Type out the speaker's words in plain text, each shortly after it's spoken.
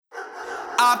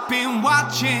I've been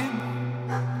watching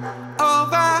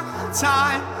over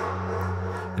time,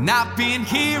 and I've been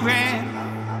hearing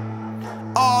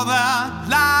all the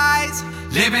lies,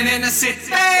 living in the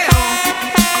city.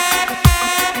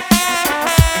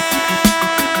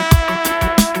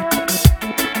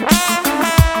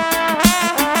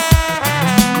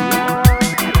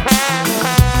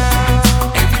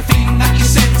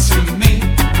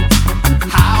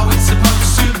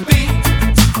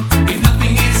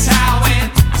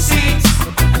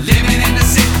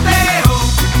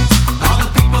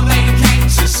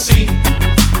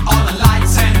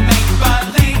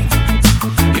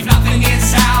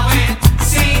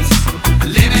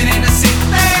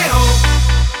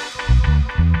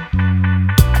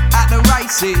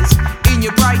 In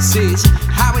your braces,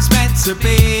 how it's meant to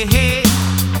be.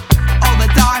 All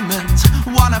the diamonds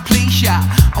wanna please ya,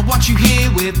 I want you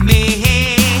here with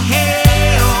me.